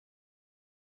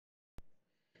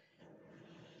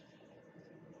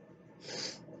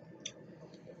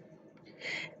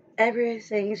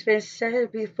Everything's been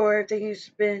said before, everything's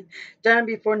been done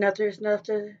before, nothing's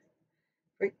nothing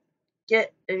to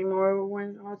forget anymore.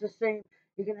 When all the same,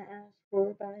 you're gonna ask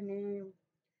for by name.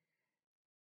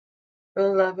 For the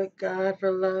love of God,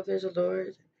 for love is the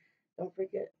Lord. Don't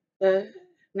forget the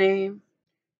name.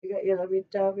 You got your lovey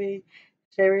dovey.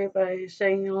 Say everybody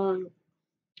sing along.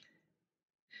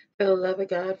 For the love of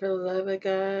God, for the love of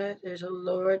God, there's a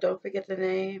Lord. Don't forget the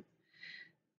name.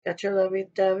 Got your lovey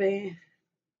dovey.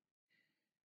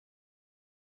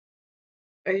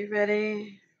 Are you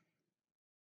ready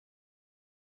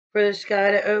for the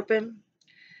sky to open?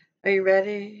 Are you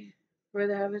ready for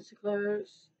the heavens to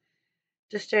close?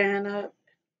 To stand up?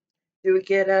 Do we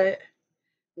get it?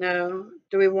 No.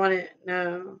 Do we want it?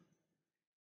 No.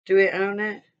 Do we own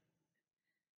it?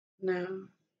 No.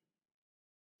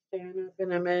 Stand up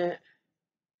in a minute.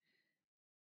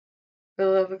 For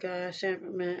the love of God, stand up in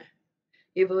a minute.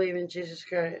 You believe in Jesus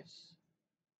Christ.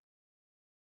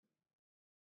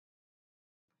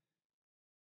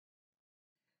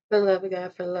 For the love of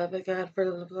God, for the love of God, for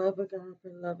the love of God, for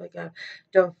the love of God.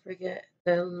 Don't forget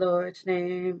the Lord's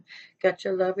name. Got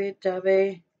your lovey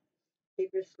dovey.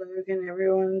 Keep your slogan.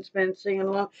 Everyone's been singing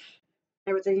along.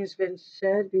 Everything's been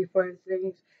said before.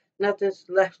 Nothing's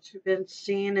left been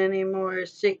seen anymore.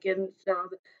 Seek and sound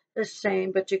the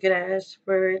same, but you could ask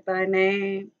for it by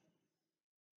name.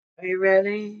 Are you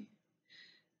ready?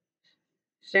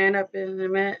 Stand up in a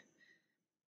minute.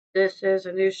 This is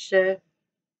a new shift.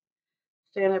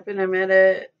 Stand up in a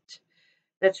minute.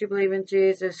 That you believe in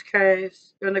Jesus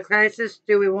Christ. During the crisis,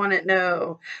 do we want it?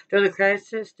 No. During the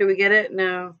crisis, do we get it?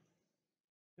 No.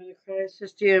 During the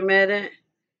crisis, do you admit it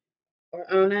or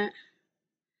own it?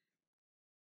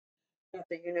 Not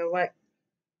that you know what.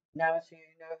 Now it's you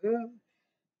know who.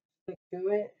 Stick to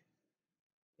it.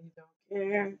 You don't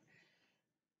care.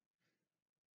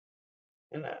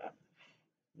 And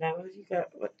now you got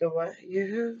what the what?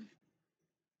 You.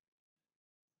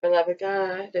 Beloved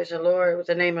God, there's a Lord with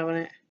a name on it.